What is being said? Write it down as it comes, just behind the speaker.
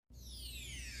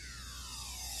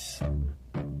All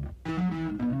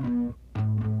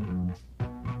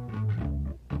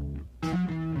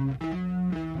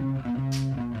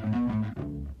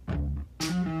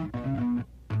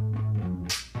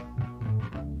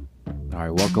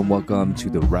right, welcome to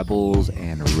the Rebels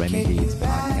and Renegades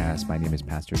podcast. My name is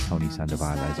Pastor Tony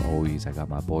Sandoval. As always, I got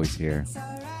my boys here.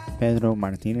 Pedro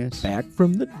Martinez. Back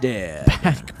from the dead.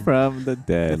 Back from the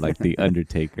dead, like The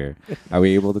Undertaker. Are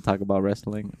we able to talk about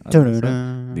wrestling?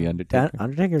 The Undertaker.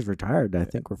 Undertaker's retired. I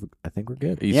think we're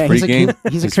good. He's free game.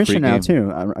 He's a Christian now,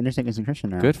 too. Undertaker's a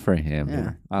Christian now. Good for him.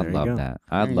 Yeah. I love that.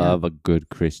 I love a good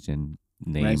Christian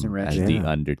name as The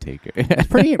Undertaker. It's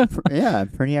pretty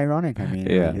ironic. I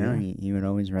mean, he would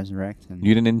always resurrect. And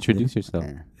you didn't introduce yourself.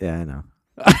 Yeah, I know.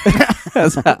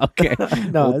 Okay.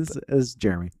 No, it's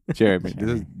Jeremy. Jeremy.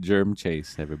 This is Germ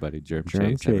Chase, everybody. Germ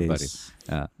Chase, everybody.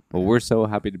 Well, we're so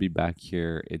happy to be back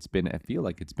here. I feel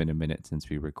like it's been a minute since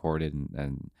we recorded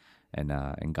and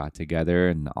got together,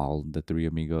 and all the three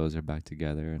amigos are back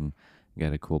together and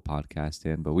get a cool podcast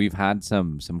in. But we've had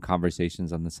some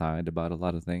conversations on the side about a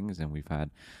lot of things, and we've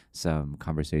had some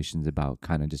conversations about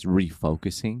kind of just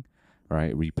refocusing,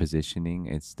 right?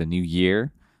 Repositioning. It's the new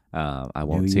year. I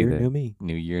won't say that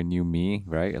new year, new me,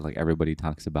 right? Like everybody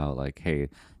talks about like, hey,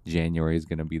 January is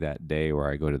going to be that day where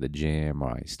I go to the gym or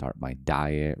I start my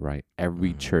diet, right?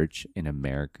 Every church in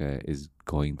America is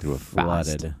going through a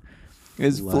fast.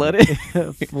 Flooded.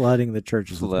 Flooding the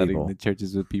churches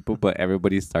with people, but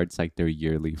everybody starts like their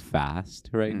yearly fast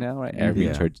right now, right?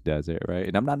 Every church does it, right?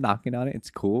 And I'm not knocking on it. It's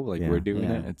cool. Like we're doing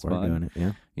it. It's fun. Doing it,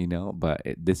 yeah. You know, but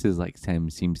this is like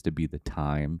seems to be the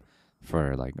time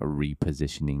for like a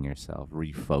repositioning yourself,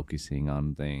 refocusing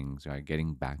on things, right?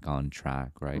 Getting back on track,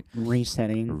 right?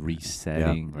 Resetting,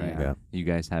 right? Yeah. You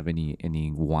guys have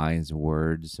any wise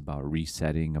words about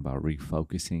resetting, about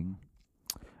refocusing?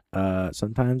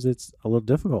 Sometimes it's a little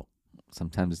difficult. You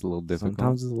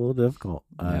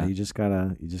just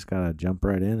gotta jump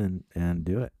right in and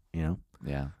do it, you know?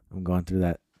 Yeah. I'm going through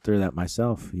that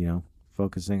myself, you know.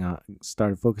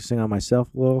 Started focusing on myself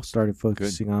a little, started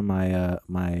focusing on my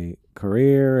my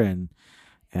career and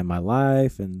my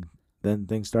life, and then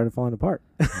things started falling apart.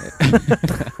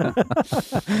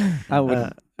 I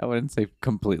wouldn't say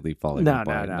completely falling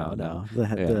apart. No.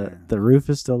 The roof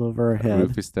is still over our head. The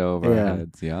roof is still over our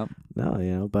heads, yeah. No,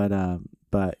 you know, but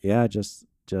yeah, just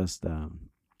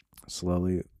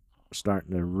slowly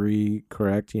starting to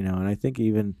re-correct, you know, and I think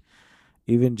even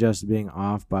just being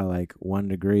off by like 1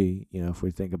 degree, you know, if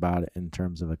we think about it in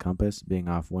terms of a compass, being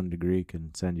off 1 degree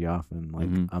can send you off in like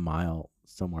a mile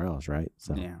somewhere else, right?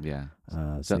 So yeah.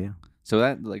 So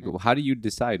that, like, how do you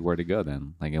decide where to go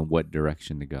then? Like, in what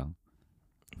direction to go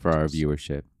for our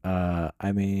viewership?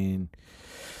 I mean,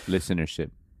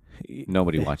 listenership.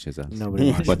 Nobody watches us.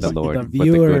 Nobody watches but the Lord. The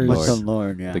viewers. But the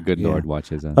Lord. Yeah. The good Lord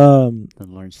watches us. The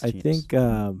Lord's I think.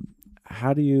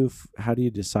 How do you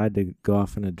decide to go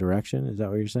off in a direction? Is that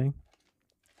what you're saying?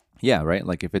 Yeah, right.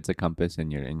 Like if it's a compass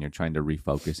and you're trying to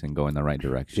refocus and go in the right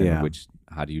direction,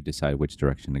 how do you decide which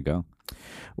direction to go?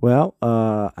 Well,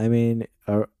 I mean,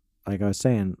 like I was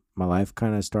saying, my life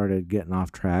kind of started getting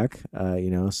off track. You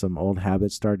know, some old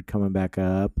habits started coming back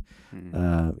up.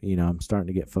 You know, I'm starting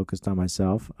to get focused on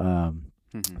myself.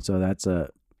 So that's a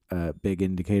big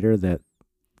indicator that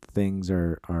things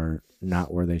are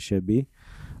not where they should be.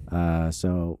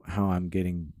 So how I'm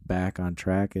getting back on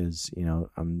track is, you know,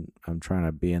 I'm trying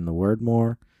to be in the Word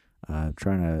more,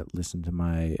 trying to listen to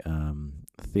my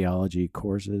theology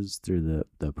courses through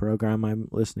the program I'm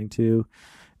listening to,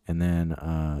 and then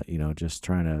you know, just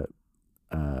trying to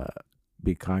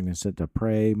be cognizant to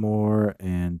pray more,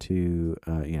 and to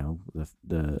you know,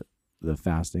 the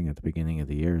fasting at the beginning of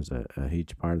the year is a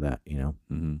huge part of that, you know.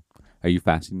 Mm-hmm. Are you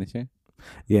fasting this year?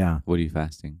 Yeah. What are you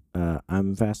fasting?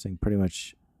 I'm fasting pretty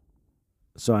much.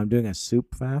 So I'm doing a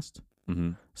soup fast.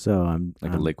 Mm-hmm. So I'm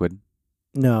a liquid.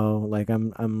 No, like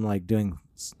I'm like doing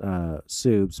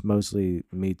soups, mostly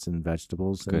meats and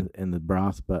vegetables in the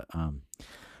broth, but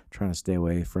trying to stay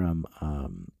away from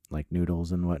like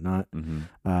noodles and whatnot. Mm-hmm.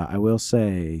 I will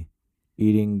say,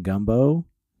 eating gumbo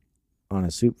on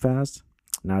a soup fast,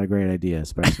 not a great idea,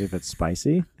 especially if it's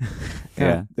spicy.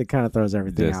 It kind of throws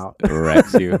everything out.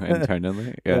 Wrecks you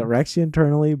internally. Yeah. It wrecks you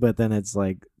internally, but then it's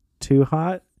like too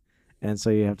hot. And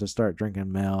so you have to start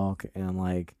drinking milk and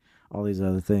like all these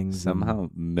other things.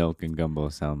 Somehow milk and gumbo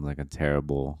sounds like a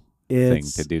terrible thing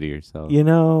to do to yourself. You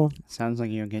know, sounds like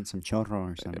you'll get some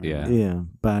chorro or something. Yeah. Yeah.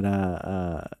 But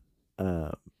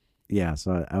yeah,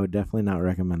 so I would definitely not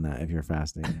recommend that if you're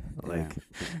fasting. Like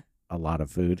a lot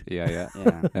of food. Yeah.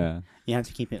 You have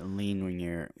to keep it lean when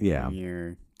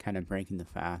you're kind of breaking the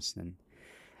fast. And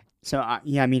so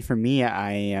I mean, for me,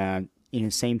 I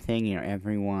same thing.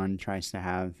 Everyone tries to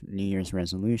have New Year's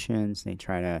resolutions. They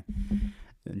try to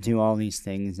do all these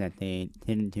things that they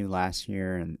didn't do last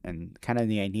year, and kind of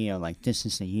the idea like this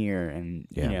is the year, and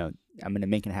I'm gonna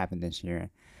make it happen this year.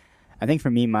 I think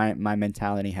for me, my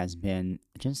mentality has been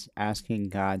just asking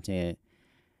God to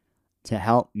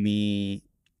help me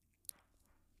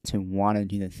to want to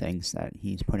do the things that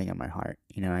He's putting in my heart,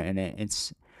 and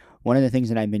it's one of the things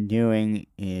that I've been doing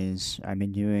is I've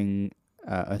been doing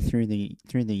a through the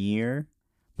year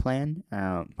plan,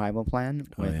 Bible plan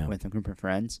with a group of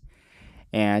friends.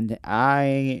 And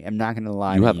I am not going to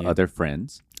lie to you. You have other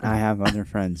friends? I have other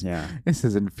friends, yeah. This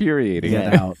is infuriating.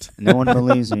 Get out. No one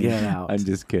believes me. Get out. I'm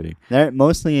just kidding. They're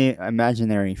mostly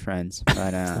imaginary friends,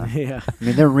 but yeah. I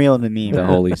mean, they're real to me. The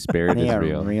Holy Spirit they is are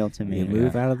real. To me. You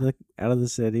move out of the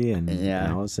city, and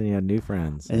all of a sudden you have new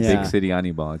friends. Yeah. Big City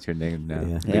Anibal, it's your name now.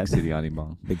 Yeah. Big City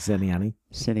Anibal. Big City Ani.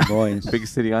 City boys. Big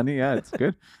City Ani, yeah, it's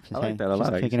good. I like that a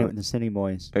lot. Just kicking it with the city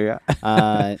boys. Yeah.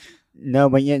 No,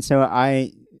 but yeah, so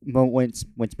but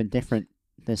what's been different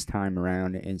this time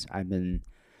around is I've been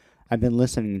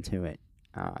listening to it.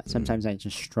 Sometimes I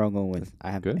just struggle with. I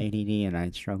have ADD, and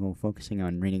I struggle focusing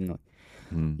on reading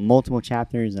multiple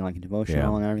chapters and like a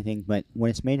devotional and everything. But what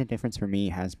has made a difference for me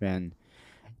has been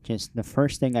just the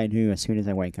first thing I do as soon as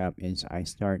I wake up is I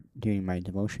start doing my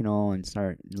devotional and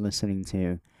start listening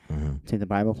to the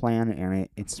Bible plan, and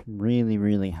it's really,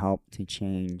 really helped to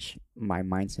change my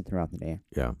mindset throughout the day.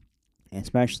 Yeah,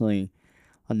 especially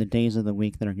on the days of the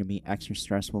week that are going to be extra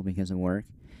stressful because of work.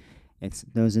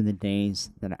 Those are the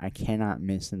days that I cannot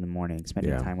miss in the morning,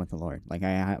 spending time with the Lord. Like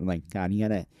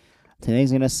God,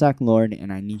 today's going to suck, Lord,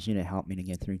 and I need you to help me to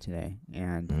get through today.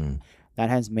 And that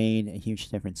has made a huge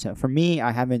difference. So for me,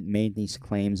 I haven't made these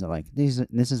claims of like, this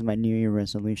is my New Year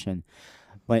resolution.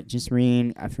 But just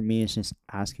reading, for me, it's just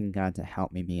asking God to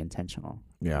help me be intentional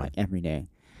every day.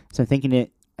 So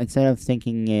instead of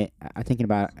thinking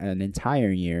about an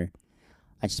entire year,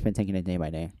 I just been taking it day by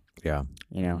day. Yeah.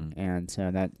 And so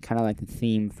that kind of like the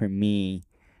theme for me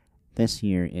this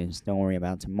year is don't worry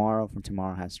about tomorrow, for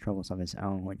tomorrow has troubles of its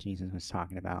own, what Jesus was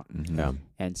talking about. Mm-hmm. Yeah.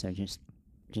 And so just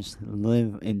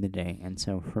live in the day. And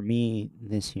so for me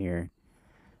this year,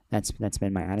 that's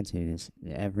been my attitude is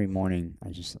every morning I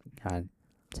just, God,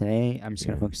 today I'm just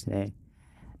going to focus today.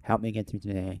 Help me get through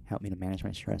today. Help me to manage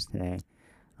my stress today.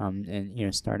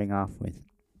 And, starting off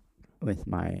with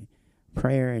my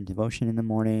prayer and devotion in the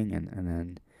morning, and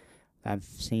then I've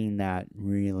seen that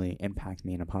really impact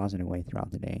me in a positive way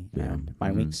throughout the day. Yeah. And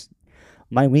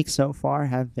my weeks so far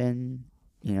have been,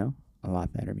 a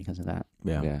lot better because of that.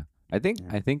 Yeah. I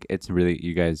think it's really,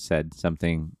 you guys said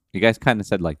something, you guys kind of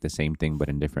said like the same thing, but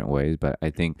in different ways. But I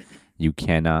think you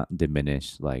cannot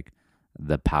diminish like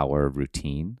the power of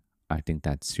routine. I think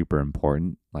that's super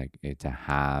important, like to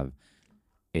have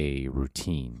a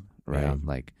routine, right? Yeah.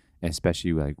 Like,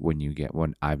 especially like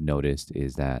when I've noticed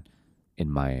is that in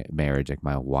my marriage, like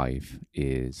my wife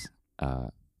is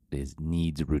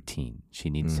needs routine. She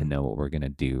needs to know what we're gonna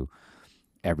do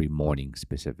every morning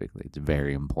specifically. It's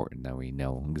very important that we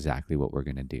know exactly what we're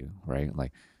gonna do, right?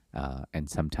 Like, and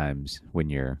sometimes when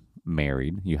you're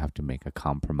married, you have to make a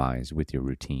compromise with your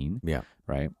routine. Yeah.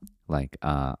 Right. Like,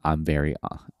 I'm very,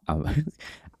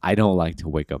 I don't like to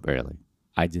wake up early.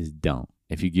 I just don't.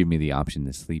 If you give me the option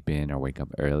to sleep in or wake up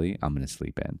early, I'm going to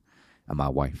sleep in. And my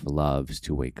wife loves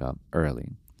to wake up early.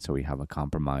 So we have a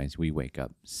compromise. We wake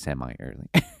up semi-early,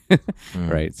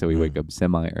 right? So we wake up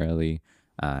semi-early,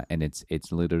 and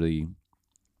it's literally,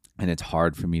 and it's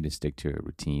hard for me to stick to a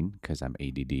routine because I'm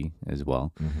ADD as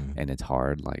well. And it's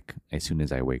hard. Like, as soon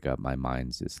as I wake up, my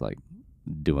mind's just like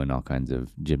doing all kinds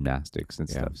of gymnastics and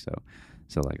stuff.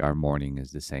 So like our morning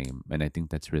is the same. And I think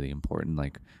that's really important.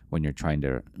 Like when you're trying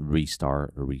to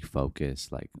restart or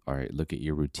refocus, like, all right, look at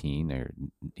your routine, or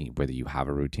whether you have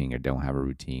a routine or don't have a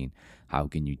routine, how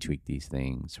can you tweak these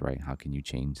things, right? How can you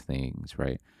change things,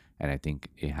 right? And I think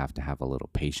you have to have a little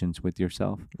patience with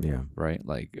yourself. Yeah. Right.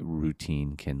 Like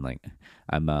routine can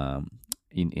I'm on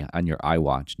your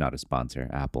iWatch, not a sponsor,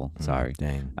 Apple. Sorry.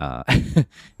 Dang. And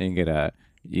you get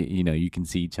you can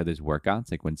see each other's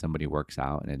workouts, like when somebody works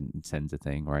out and sends a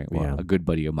thing, right? Well, a good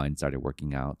buddy of mine started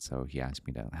working out, so he asked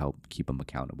me to help keep him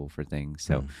accountable for things.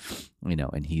 So,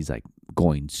 and he's like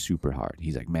going super hard.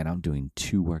 He's like, man, I'm doing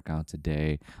 2 workouts a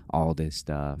day, all this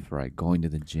stuff, right? Going to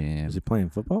the gym. Is he playing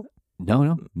football?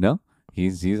 No.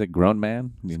 He's a grown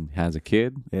man and has a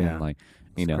kid. Yeah. And like,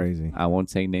 crazy. I won't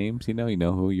say names, you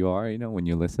know who you are, when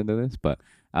you listen to this, but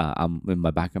I'm in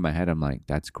the back of my head, I'm like,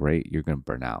 that's great. You're going to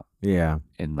burn out. Yeah.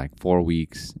 In like 4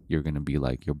 weeks, you're going to be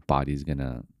like, your body's going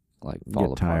to like fall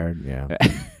Get apart. tired, yeah.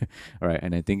 All right,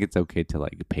 and I think it's okay to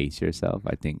like pace yourself.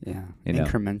 I think Yeah. you know,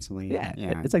 Incrementally. yeah,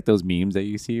 Yeah. it's like those memes that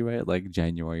you see, right? Like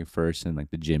January 1st and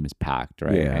like the gym is packed,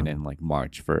 right? Yeah. And then like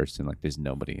March 1st and like there's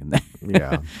nobody in there.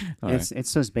 Yeah. All right.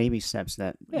 It's those baby steps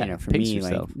that Yeah, for pace me,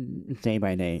 yourself. like day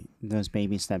by day, those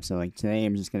baby steps are like today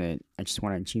I just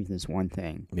want to achieve this one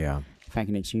thing. Yeah. If I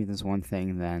can achieve this one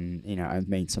thing, then I've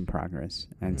made some progress.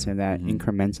 And so Mhm. that Mhm.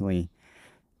 incrementally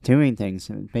doing things,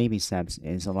 baby steps,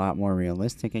 is a lot more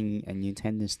realistic, and you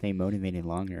tend to stay motivated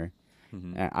longer.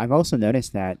 Mhm. I've also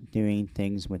noticed that doing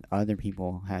things with other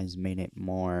people has made it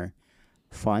more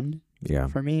fun Yeah.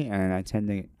 for me, and I tend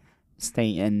to stay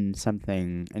in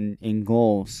something, and in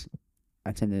goals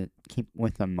I tend to keep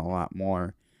with them a lot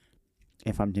more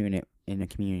if I'm doing it in a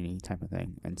community type of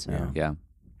thing. And so Yeah. Yeah.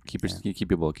 Keep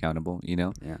people accountable, you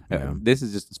know? yeah. Yeah. This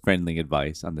is just friendly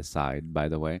advice on the side, by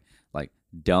the way. Like,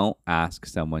 don't ask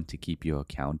someone to keep you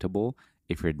accountable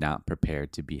if you're not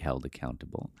prepared to be held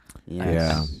accountable.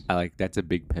 Yeah. I like that's a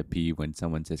big pet peeve when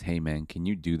someone says, "Hey, man, can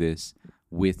you do this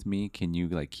with me? Can you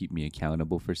like keep me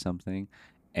accountable for something?"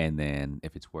 And then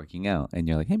if it's working out, and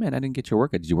you're like, "Hey, man, I didn't get your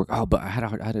workout. Did you work? Oh, but I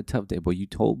had a tough day. Well, you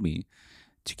told me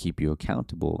to keep you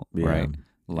accountable, Yeah. right?"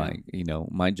 Like,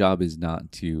 my job is not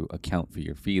to account for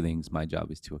your feelings. My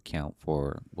job is to account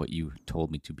for what you told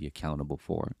me to be accountable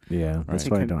for. Yeah. That's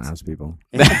Right. why I don't ask people.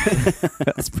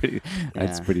 That's pretty.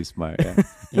 That's Yeah. pretty smart. Yeah,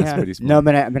 that's pretty smart.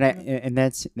 No,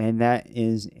 and that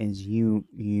is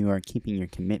you are keeping your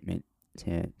commitment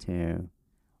to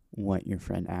what your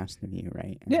friend asked of you,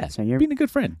 right? And Yeah, so you're being a good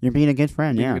friend. being a good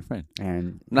friend, Being yeah. a good friend.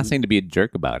 And I'm not saying to be a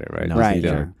jerk about it, right? No, Right, Be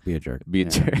a yeah. jerk. Be a jerk. Be a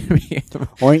Yeah.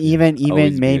 jerk. or even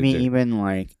Always be a maybe jerk. even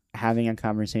like having a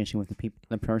conversation with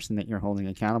the person that you're holding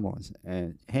accountable is,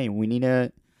 hey,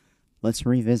 let's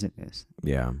revisit this.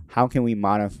 Yeah. How can we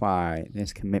modify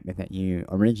this commitment that you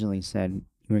originally said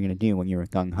you were going to do when you were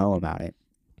gung ho about it?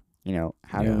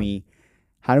 How do we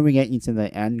get you to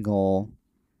the end goal?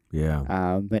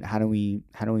 Yeah. But how do we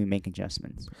make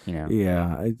adjustments?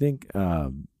 Yeah. I think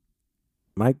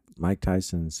Mike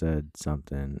Tyson said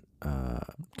something.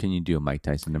 Can you do a Mike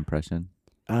Tyson impression?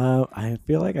 I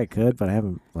feel like I could, but I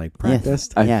haven't like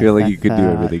practiced. I Yeah, feel like you that's, could do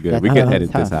it really good. We that's could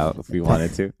edit this tough. out if we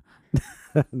wanted to.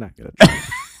 I'm not gonna try.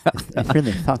 It's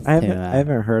really tough. I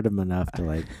haven't heard him enough to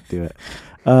like do it.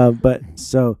 But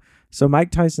so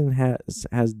Mike Tyson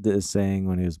has this saying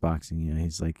when he was boxing.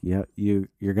 He's like, yeah,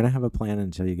 you're gonna have a plan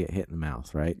until you get hit in the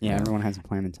mouth, right? Yeah, everyone has a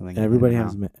plan until they get Everybody hit in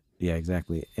has. the mouth. Yeah,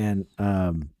 exactly. And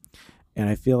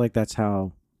I feel like that's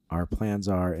how our plans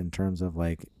are in terms of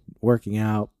like working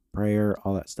out, prayer,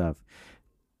 all that stuff.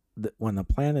 When the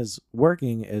plan is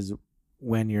working is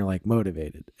when you're like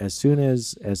motivated. As soon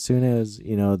as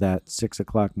that 6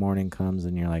 o'clock morning comes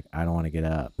and you're like, I don't want to get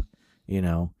up,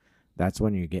 that's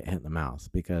when you get hit in the mouth,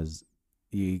 because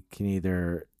you can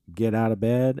either get out of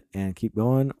bed and keep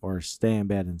going or stay in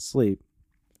bed and sleep.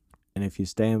 And if you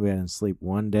stay in bed and sleep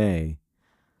one day,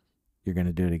 you're going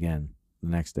to do it again the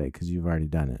next day because you've already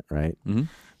done it, right? Mm-hmm.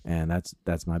 And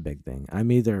that's my big thing.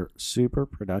 I'm either super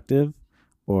productive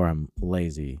or I'm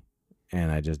lazy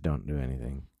and I just don't do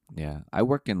anything. Yeah, I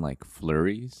work in like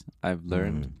flurries. I've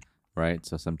learned, right?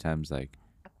 So sometimes like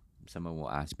someone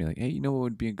will ask me like, "Hey, you know what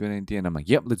would be a good idea?" And I'm like,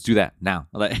 "Yep, let's do that now."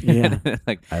 Like, Yeah.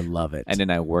 like I love it. and then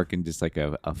I work in just like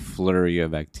a flurry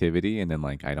of activity, and then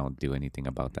like I don't do anything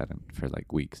about that for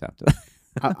like weeks after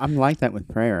that. I'm like that with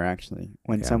prayer, actually.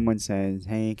 When Yeah. someone says,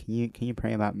 "Hey, can you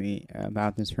pray about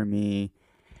this for me?"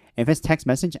 If it's text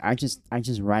message, I just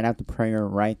write out the prayer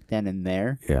right then and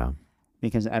there, Yeah.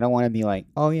 because I don't want to be like,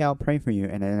 "Oh yeah, I'll pray for you,"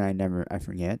 and then I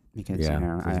forget because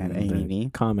Yeah. I have The ADD.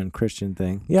 common Christian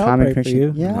thing. Yeah, Common I'll pray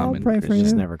Christian. for you. Yeah, I'll Common pray for Christian. It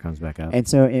just you. never comes back up. And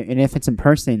so, and if it's in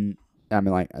person, I'm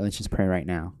like, let's just pray right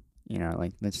now.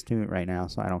 Like let's do it right now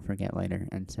so I don't forget later.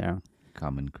 And so,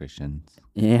 Common Christians.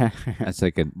 yeah. That's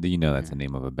like that's the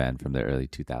name of a band from the early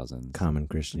 2000s. Common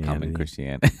Christianity. Common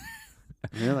Christianity.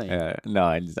 Really? No,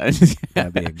 I just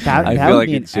That'd be a That, I that feel would like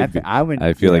be it an should epic. be. I would.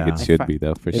 I feel like Yeah. it should If I- be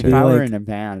though for it'd If sure. be I were like- in a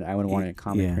band, I would want a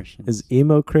common Yeah. Christian. Is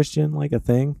emo Christian like a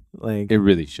thing? Like It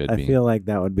really should I be. feel like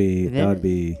that would be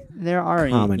There are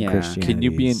common yeah. Christian. Can you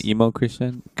be an Christianities. emo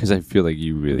Christian? Because I feel like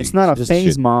you really. It's not a just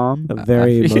phase, should- mom. a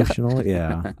very Yeah. emotional.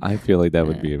 Yeah. I feel like that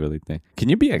would Yeah. be a really thing. Can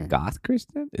you be a Yeah. goth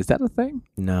Christian? Is that a thing?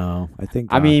 No, I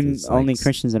think. I goth mean, is, only like,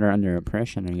 Christians that are under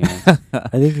oppression, I guess. I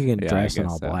think you can Yeah, I dress in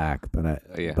guess all so. black, but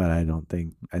Yeah. I don't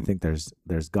think. I think there's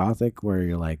gothic where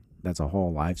you're like that's a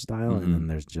whole lifestyle, Mhm. and then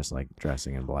there's just like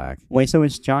dressing in black. Wait, so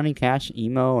is Johnny Cash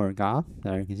emo or goth?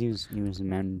 Because he was a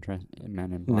man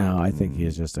in black. No, I think Mm.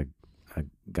 he's just a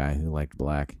guy who liked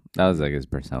black. That was like his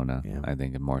persona. Yeah. I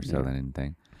think more so Yeah. than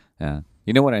anything. Yeah.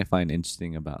 You know what I find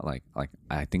interesting about like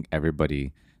I think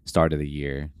everybody start of the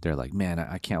year, they're like, man,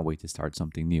 I can't wait to start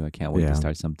something new. I can't wait to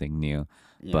start something new.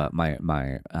 Yeah. But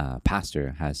my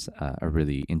pastor has a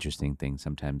really interesting thing.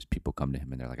 Sometimes people come to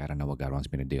him and they're like, I don't know what God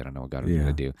wants me to do. I don't know what God wants me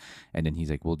to do. And then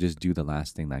he's like, well, just do the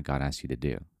last thing that God asked you to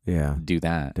do. Yeah. Do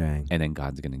that. Dang. And then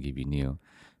God's going to give you new.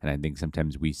 And I think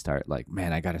sometimes we start like,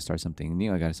 man, I got to start something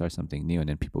new. I got to start something new. And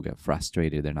then people get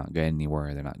frustrated. They're not getting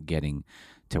anywhere. They're not getting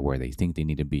to where they think they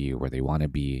need to be or where they want to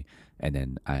be. And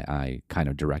then I kind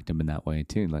of direct them in that way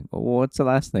too. Like, well, what's the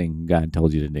last thing God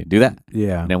told you to do? Do that.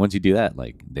 Yeah. And then once you do that,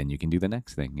 like, then you can do the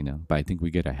next thing, you know. But I think we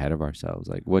get ahead of ourselves.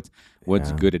 Like, what's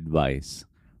good advice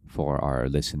for our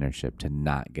listenership to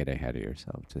not get ahead of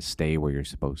yourself, to stay where you're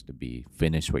supposed to be,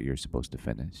 finish what you're supposed to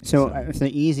finish? So the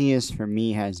easiest for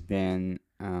me has been,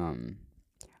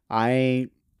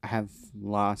 I've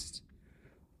lost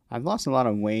a lot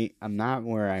of weight. I'm not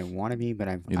where I want to be, but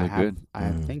You look good.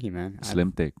 Thank you, man.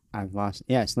 Slim thick. I've lost,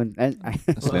 slim.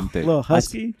 Slim thick. Little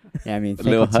husky. Yeah, I mean, thick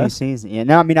little with 2 C's. Yeah,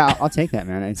 no, I mean, I'll take that,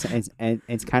 man.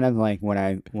 It's kind of like what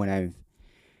I've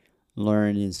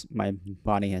learned is my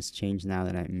body has changed now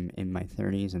that I'm in my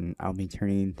 30s, and I'll be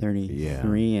turning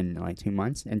 33 in like 2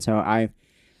 months, and so I've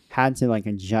had to like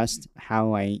adjust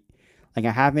how I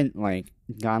haven't like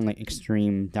gone like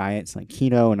extreme diets like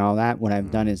keto and all that. What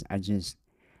I've done is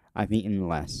I've eaten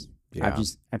less. Yeah.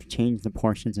 I've changed the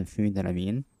portions of food that I've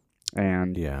eaten,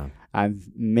 and Yeah. I've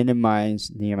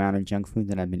minimized the amount of junk food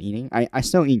that I've been eating. I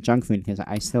still eat junk food because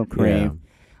I still crave.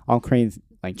 I'll crave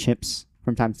like chips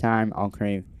from time to time. I'll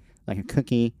crave like a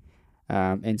cookie,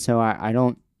 and so I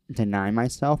don't deny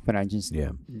myself, but I just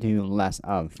do less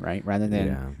of, right, rather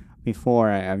than before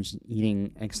I was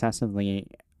eating excessively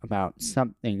about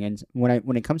something. And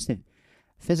when it comes to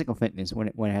physical fitness,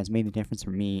 what has made the difference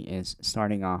for me is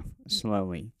starting off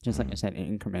slowly, just like I said, in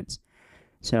increments.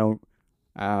 So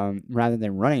rather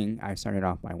than running, I started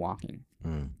off by walking,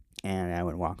 and I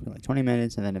would walk for like 20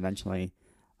 minutes, and then eventually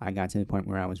I got to the point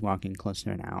where I was walking close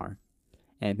to an hour.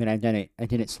 But I did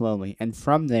it slowly, and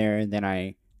from there, then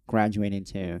I graduated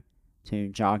to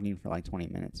jogging for like 20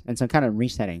 minutes, and so kind of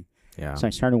resetting. Yeah. So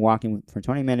I started walking for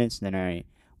 20 minutes, then I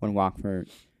would walk for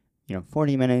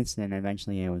 40 minutes, and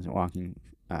eventually I was walking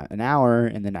an hour,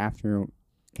 and then after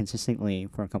consistently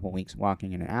for a couple of weeks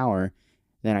walking an hour,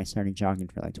 then I started jogging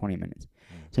for like 20 minutes.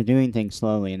 So doing things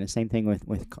slowly, and the same thing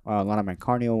with a lot of my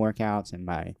cardio workouts and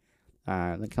my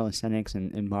the calisthenics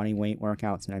and body weight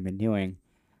workouts that I've been doing.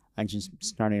 I just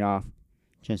started off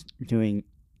just doing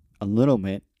a little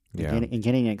bit and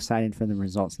getting excited for the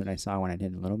results that I saw when I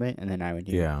did a little bit, and then I would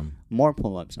do more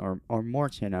pull-ups or more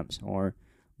chin-ups or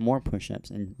more push-ups,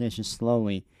 and it's just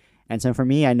slowly. And so for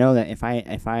me, I know that if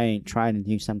I try to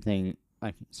do something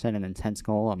like set an intense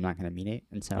goal, I'm not going to meet it.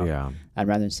 And so I'd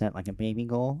rather set like a baby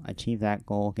goal, achieve that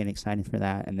goal, get excited for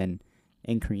that, and then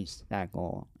increase that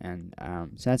goal. And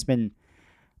so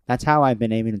that's how I've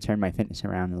been able to turn my fitness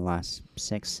around in the last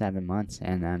 6-7 months,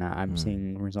 and then I'm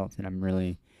seeing results that I'm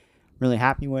really, really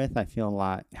happy with. I feel a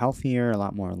lot healthier, a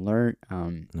lot more alert.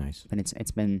 Nice. But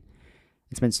it's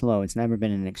been slow. It's never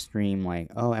been an extreme like,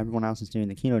 oh, everyone else is doing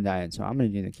the keto diet, so I'm gonna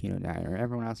do the keto diet, or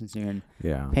everyone else is doing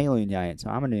paleo diet, so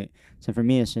I'm gonna. So for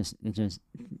me, it's just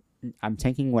I'm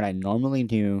taking what I normally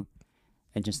do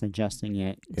and just adjusting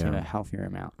it to a healthier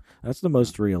amount. That's the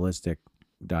most realistic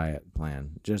diet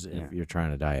plan. Just if you're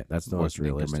trying to diet, that's the most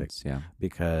realistic.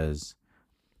 Because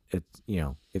it's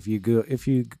if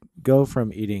you go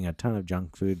from eating a ton of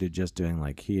junk food to just doing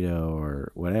like keto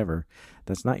or whatever,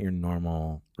 that's not your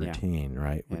normal routine,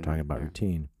 right? We're talking about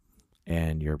routine,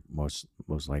 and you're most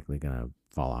likely gonna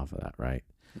fall off of that, right?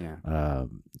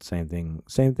 Same thing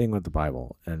with the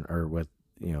Bible or with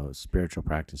spiritual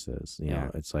practices.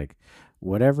 It's like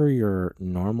whatever your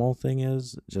normal thing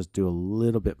is, just do a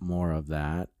little bit more of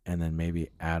that, and then maybe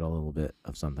add a little bit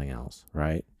of something else,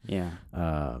 right?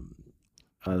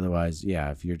 Otherwise,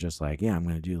 if you're just like, I'm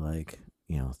going to do like,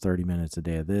 30 minutes a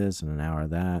day of this and an hour of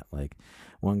that. Like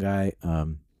one guy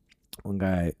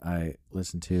I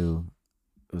listened to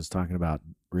was talking about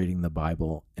reading the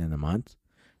Bible in a month.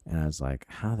 And I was like,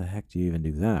 how the heck do you even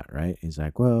do that? Right. He's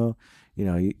like, well,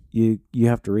 you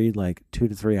have to read like 2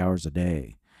 to 3 hours a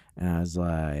day. And I was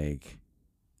like,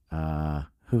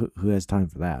 who has time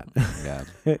for that?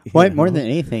 Well, more than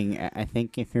anything, I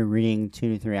think if you're reading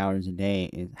 2 to 3 hours a day,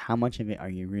 is how much of it are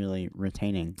you really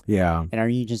retaining? Yeah. And are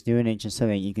you just doing it just so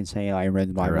that you can say, I read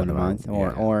the Bible in a month?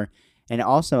 Or and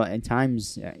also at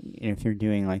times, if you're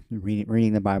doing like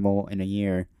reading the Bible in a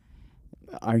year,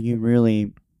 are you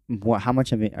really, how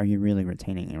much of it are you really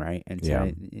retaining, right? And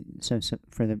so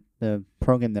for the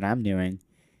program that I'm doing,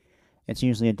 it's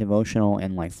usually a devotional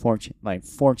and like four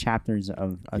chapters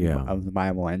of the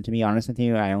Bible. And to be honest with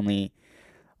you, I only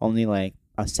like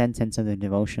a sentence of the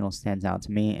devotional stands out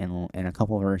to me, and a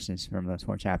couple verses from those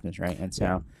 4 chapters, right? And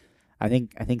so, I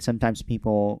think sometimes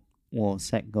people will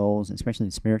set goals, especially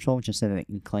spiritual, just so that they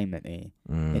can claim that they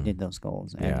did those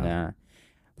goals. And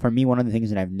for me, one of the things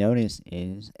that I've noticed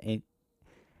is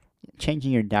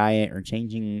changing your diet or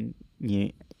changing your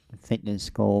fitness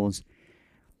goals.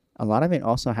 A lot of it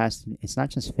also it's not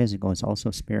just physical, it's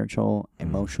also spiritual,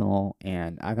 emotional,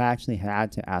 and I've actually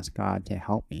had to ask God to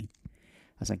help me.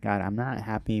 I was like, God, I'm not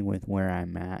happy with where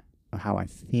I'm at, how I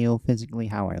feel physically,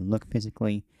 how I look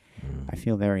physically. I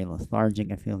feel very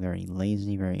lethargic. I feel very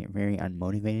lazy, very, very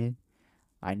unmotivated.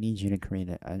 I need you to create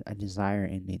a desire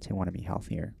in me to want to be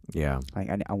healthier. Yeah. Like,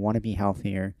 I want to be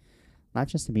healthier, not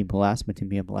just to be blessed, but to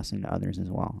be a blessing to others as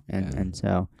well. And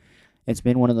so it's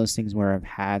been one of those things where I've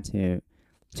had to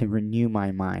renew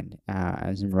my mind,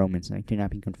 as in Romans. Like, do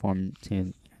not be conformed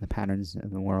to the patterns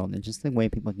of the world and just the way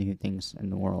people do things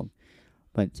in the world,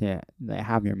 but to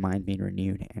have your mind being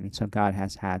renewed. And so God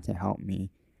has had to help me.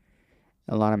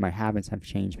 A lot of my habits have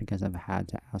changed because I've had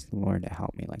to ask the Lord to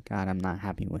help me. Like, God, I'm not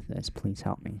happy with this. Please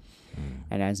help me.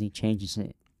 And as He changes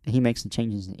it, He makes the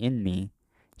changes in me,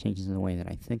 changes the way that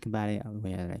I think about it, the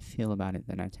way that I feel about it,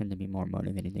 then I tend to be more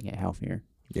motivated to get healthier.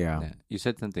 Yeah. You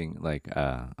said something like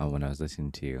when I was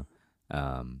listening to you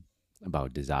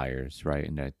about desires, right?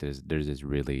 And that there's this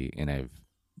really, and I've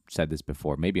said this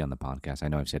before, maybe on the podcast. I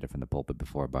know I've said it from the pulpit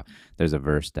before, but there's a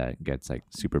verse that gets like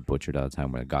super butchered all the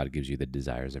time where God gives you the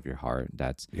desires of your heart.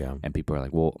 And people are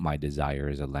like, well, my desire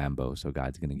is a Lambo, so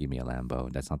God's gonna give me a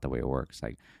Lambo. That's not the way it works.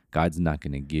 Like, God's not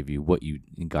gonna give you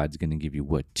God's gonna give you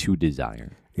what to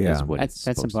desire. Yeah, that's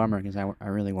a bummer because I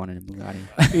really wanted a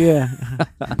Bugatti. Yeah.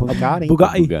 Bugatti.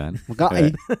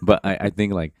 But I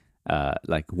think like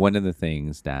one of the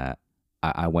things that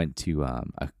I went to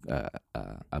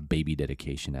a baby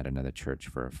dedication at another church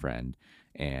for a friend,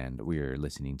 and we were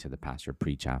listening to the pastor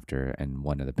preach after, and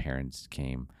one of the parents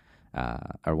came,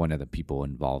 or one of the people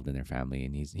involved in their family,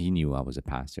 and he knew I was a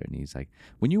pastor, and he's like,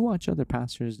 when you watch other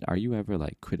pastors, are you ever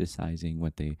like criticizing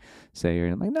what they say?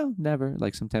 And I'm like, no, never.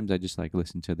 Like, sometimes I just like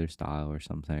listen to their style or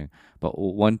something. But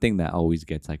one thing that always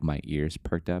gets like my ears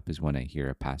perked up is when I hear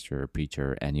a pastor or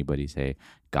preacher or anybody say,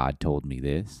 God told me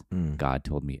this, God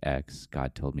told me X,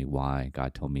 God told me Y,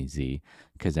 God told me Z,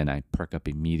 because then I perk up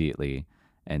immediately,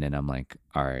 and then I'm like,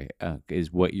 all right,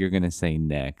 is what you're gonna say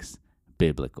next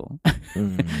biblical?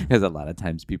 Because a lot of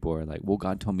times people are like, well,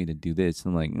 God told me to do this.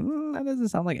 I'm like, that doesn't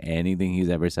sound like anything He's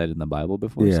ever said in the Bible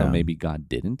before. So maybe God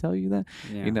didn't tell you that.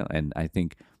 And I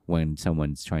think when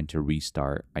someone's trying to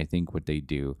restart, I think what they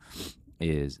do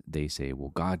is they say,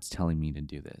 well, God's telling me to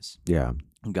do this. Yeah.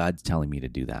 God's telling me to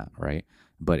do that, right?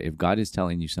 But if God is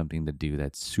telling you something to do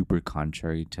that's super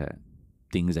contrary to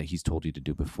things that He's told you to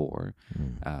do before,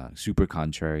 super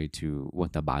contrary to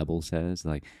what the Bible says,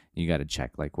 like, you got to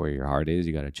check like where your heart is.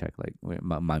 You got to check like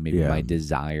my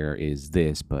desire is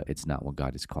this, but it's not what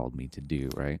God has called me to do,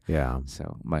 right? Yeah.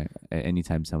 So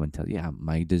anytime someone tells,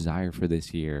 my desire for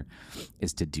this year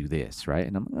is to do this, right?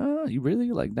 And I'm like, oh, you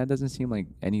really? Like, that doesn't seem like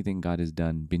anything God has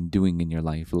been doing in your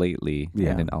life lately. Yeah.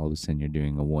 And then all of a sudden you're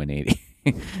doing a 180.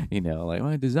 Like,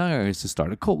 my desire is to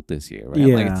start a cult this year, right?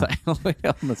 Yeah. Like, it's like, wait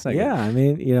on a second. Yeah, I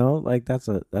mean, like that's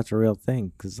a real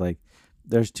thing, because like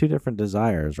there's two different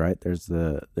desires, right? There's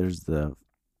the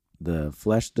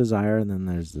flesh desire, and then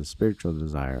there's the spiritual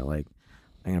desire. Like,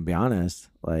 I'm gonna be honest,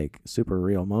 like, super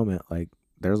real moment. Like,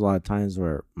 there's a lot of times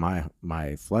where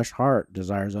my flesh heart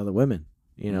desires other women.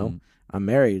 I'm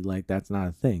married, like, that's not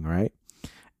a thing, right?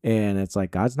 And it's like,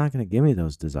 God's not gonna give me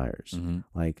those desires.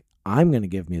 Like, I'm going to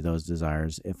give me those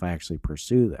desires if I actually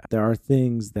pursue that. There are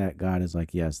things that God is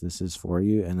like, yes, this is for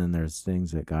you. And then there's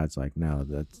things that God's like, no,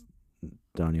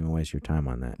 don't even waste your time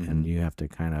on that. And you have to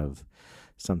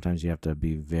sometimes you have to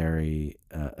be very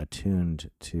attuned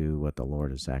to what the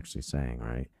Lord is actually saying,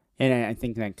 right? And I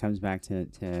think that comes back to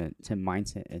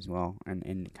mindset as well, and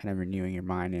kind of renewing your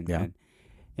mind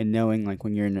and knowing, like,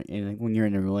 when you're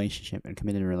in a relationship and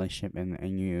committed a relationship,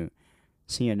 and you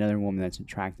see another woman that's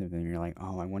attractive, and you're like,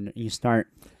 oh, I wonder. You start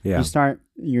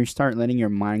letting your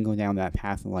mind go down that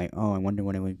path of like, oh, I wonder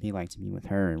what it would be like to be with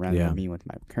her rather than be with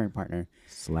my current partner.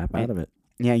 Slap out of it.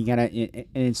 Yeah, you gotta.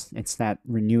 It's that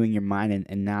renewing your mind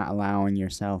and not allowing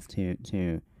yourself to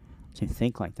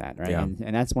think like that, right? Yeah.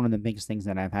 And that's one of the biggest things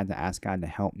that I've had to ask God to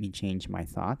help me change my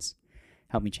thoughts,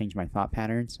 help me change my thought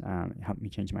patterns, help me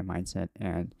change my mindset,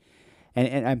 and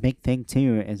a big thing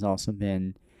too has also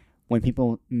been when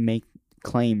people make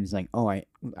claims like, oh, I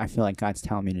feel like God's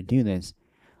telling me to do this.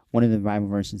 One of the Bible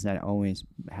verses that always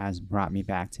has brought me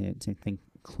back to think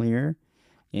clear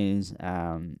is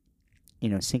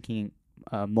seeking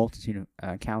a multitude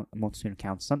of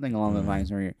counts, something along the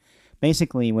lines where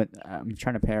basically what I'm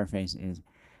trying to paraphrase is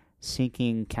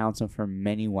seeking counsel from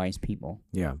many wise people.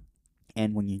 Yeah.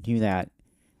 And when you do that,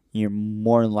 you're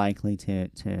more likely to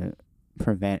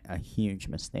prevent a huge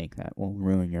mistake that will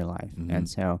ruin your life. Mm-hmm. And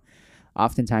so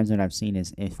oftentimes what I've seen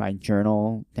is if I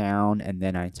journal down and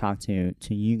then I talk to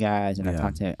you guys and I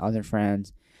talk to other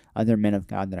friends, other men of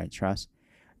God that I trust,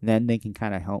 then they can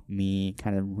kind of help me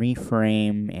kind of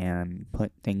reframe and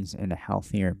put things into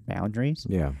healthier boundaries.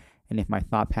 Yeah. And if my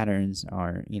thought patterns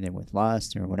are either with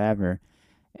lust or whatever,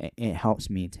 it helps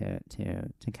me to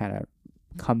kind of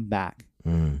come back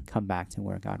to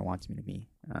where God wants me to be.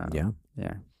 Yeah.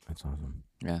 That's awesome.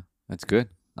 Yeah, that's good.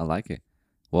 I like it.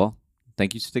 Well,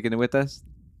 thank you for sticking it with us.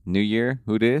 New year,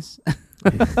 who dis?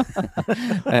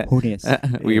 Who dis?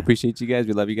 We appreciate you guys.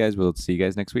 We love you guys. We'll see you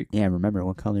guys next week. Yeah, remember,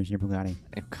 what color is your Bugatti?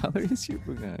 What color is your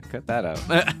Bugatti? Cut that out.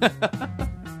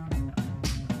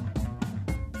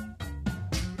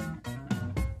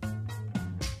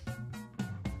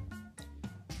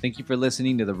 Thank you for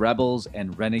listening to the Rebels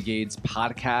and Renegades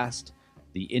podcast.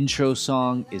 The intro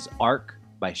song is Arc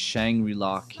by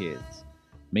Shangri-La Kids.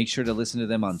 Make sure to listen to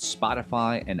them on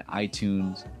Spotify and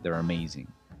iTunes. They're amazing.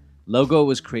 Logo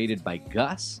was created by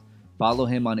Gus. Follow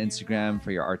him on Instagram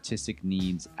for your artistic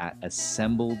needs at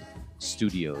Assembled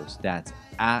Studios. That's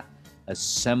at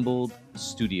Assembled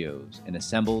Studios. And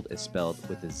Assembled is spelled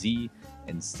with a Z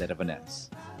instead of an S.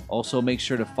 Also, make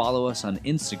sure to follow us on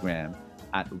Instagram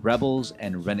at Rebels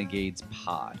and Renegades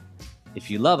Pod. If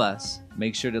you love us,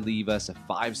 make sure to leave us a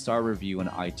 5-star review on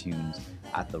iTunes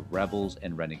at the Rebels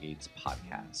and Renegades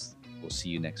Podcast. We'll see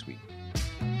you next week.